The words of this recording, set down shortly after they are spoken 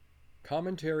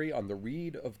Commentary on the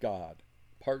Reed of God,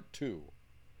 Part 2,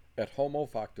 Et Homo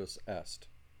Factus Est.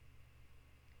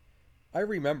 I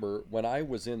remember when I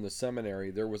was in the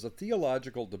seminary there was a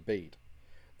theological debate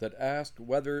that asked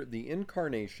whether the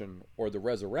Incarnation or the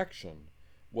resurrection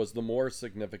was the more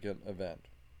significant event.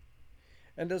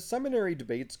 And as seminary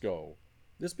debates go,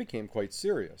 this became quite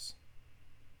serious.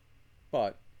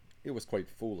 But it was quite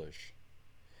foolish.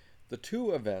 The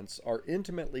two events are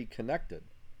intimately connected,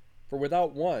 for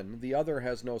without one, the other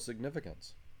has no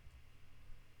significance.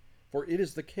 For it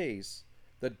is the case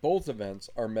that both events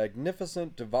are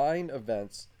magnificent divine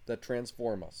events that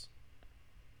transform us.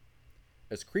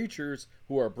 As creatures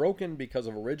who are broken because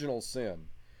of original sin,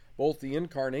 both the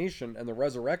Incarnation and the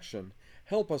resurrection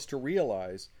help us to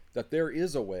realize that there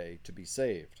is a way to be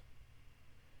saved.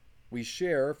 We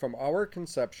share from our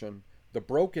conception the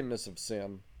brokenness of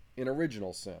sin in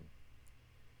original sin.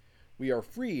 We are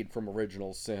freed from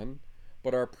original sin,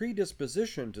 but our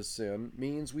predisposition to sin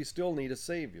means we still need a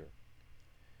Savior.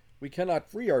 We cannot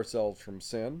free ourselves from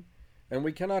sin, and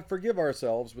we cannot forgive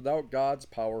ourselves without God's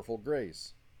powerful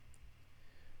grace.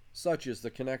 Such is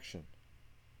the connection.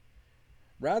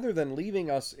 Rather than leaving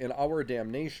us in our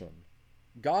damnation,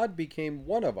 God became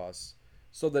one of us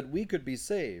so that we could be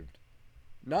saved,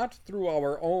 not through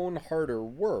our own harder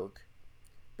work,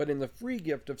 but in the free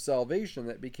gift of salvation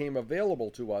that became available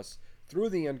to us through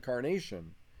the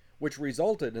Incarnation, which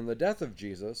resulted in the death of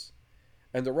Jesus,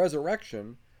 and the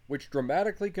resurrection, which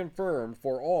dramatically confirmed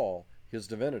for all his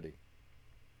divinity.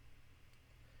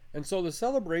 And so the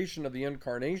celebration of the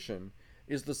Incarnation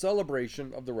is the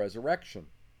celebration of the resurrection.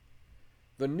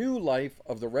 The new life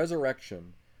of the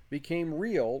resurrection became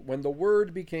real when the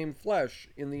Word became flesh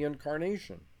in the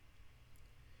Incarnation.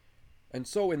 And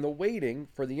so in the waiting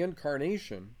for the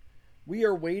Incarnation, we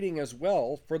are waiting as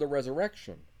well for the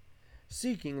resurrection,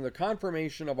 seeking the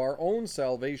confirmation of our own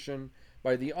salvation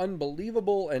by the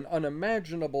unbelievable and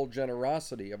unimaginable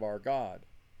generosity of our God.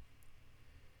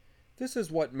 This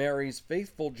is what Mary's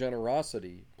faithful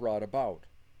generosity brought about.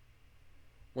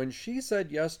 When she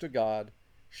said yes to God,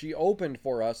 she opened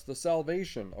for us the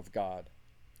salvation of God.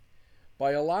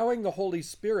 By allowing the Holy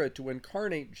Spirit to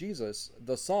incarnate Jesus,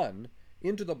 the Son,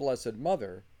 into the Blessed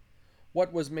Mother,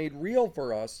 what was made real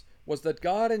for us was that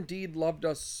God indeed loved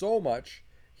us so much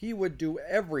he would do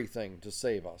everything to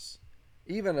save us,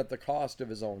 even at the cost of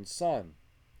his own Son.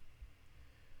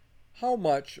 How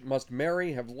much must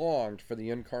Mary have longed for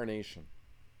the Incarnation?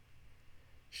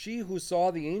 She who saw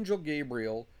the angel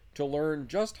Gabriel to learn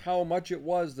just how much it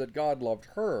was that God loved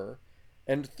her,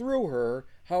 and through her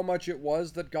how much it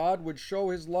was that God would show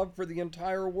his love for the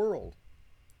entire world.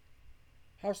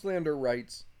 Houselander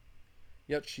writes,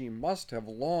 "Yet she must have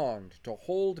longed to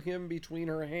hold him between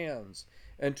her hands,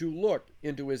 and to look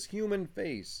into his human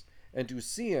face, and to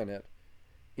see in it,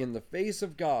 in the face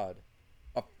of God,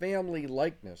 a family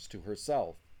likeness to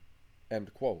herself."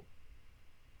 End quote.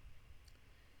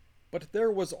 But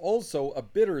there was also a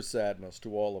bitter sadness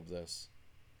to all of this.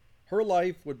 Her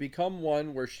life would become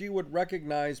one where she would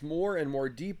recognize more and more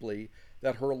deeply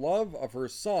that her love of her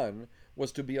Son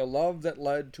was to be a love that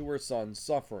led to her Son's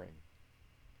suffering.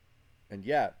 And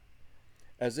yet,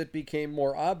 as it became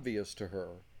more obvious to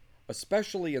her,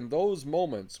 especially in those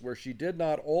moments where she did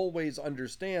not always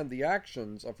understand the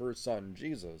actions of her Son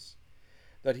Jesus,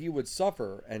 that he would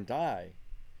suffer and die,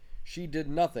 she did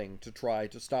nothing to try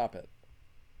to stop it.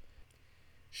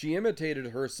 She imitated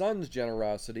her Son's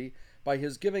generosity by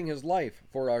his giving his life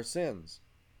for our sins.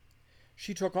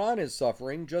 She took on his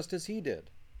suffering just as he did.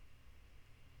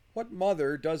 What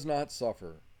mother does not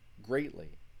suffer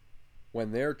greatly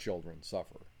when their children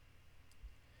suffer?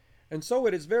 And so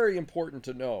it is very important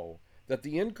to know that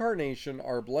the Incarnation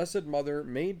our Blessed Mother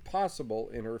made possible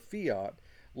in her fiat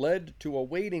led to a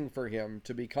waiting for him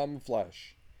to become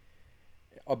flesh,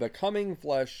 a becoming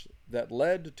flesh that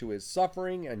led to his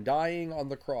suffering and dying on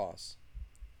the cross.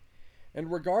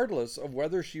 And regardless of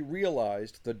whether she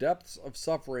realized the depths of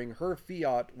suffering her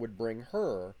fiat would bring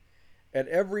her, at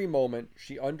every moment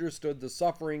she understood the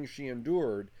suffering she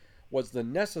endured was the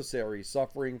necessary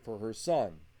suffering for her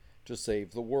Son to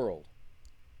save the world.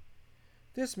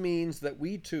 This means that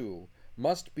we too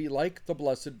must be like the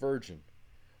Blessed Virgin,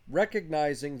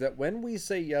 recognizing that when we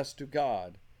say yes to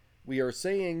God, we are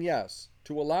saying yes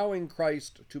to allowing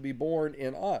Christ to be born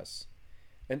in us,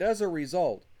 and as a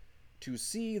result, to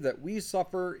see that we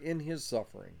suffer in his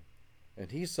suffering,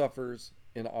 and he suffers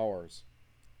in ours.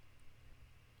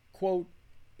 Quote,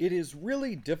 "It is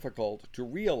really difficult to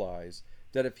realize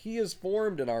that if he is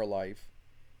formed in our life,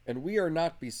 and we are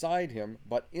not beside him,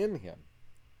 but in him,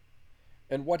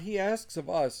 and what he asks of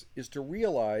us is to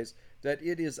realize that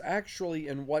it is actually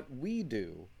in what we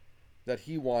do that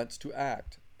he wants to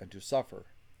act and to suffer.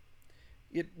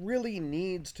 It really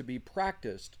needs to be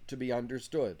practiced to be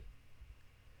understood.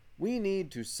 We need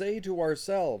to say to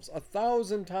ourselves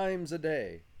 1,000 times a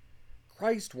day,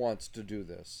 Christ wants to do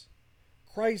this.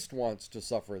 Christ wants to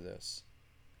suffer this.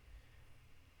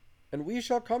 And we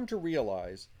shall come to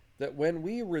realize that when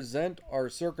we resent our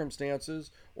circumstances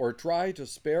or try to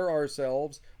spare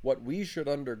ourselves what we should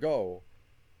undergo,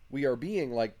 we are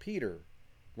being like Peter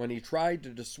when he tried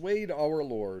to dissuade our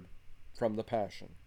Lord from the Passion.